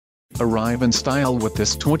Arrive in style with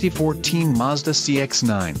this 2014 Mazda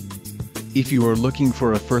CX-9. If you are looking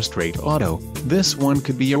for a first-rate auto, this one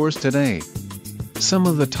could be yours today. Some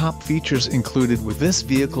of the top features included with this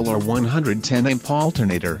vehicle are 110-amp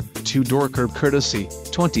alternator, 2-door curb courtesy,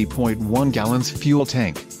 20.1 gallons fuel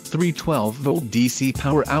tank, 3 12-volt DC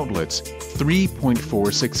power outlets,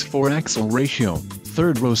 3.464 axle ratio,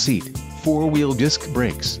 third-row seat, 4-wheel disc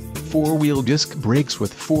brakes, 4-wheel disc brakes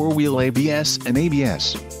with 4-wheel ABS and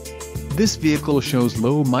ABS. This vehicle shows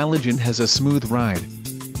low mileage and has a smooth ride.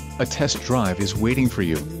 A test drive is waiting for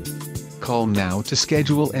you. Call now to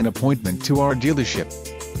schedule an appointment to our dealership.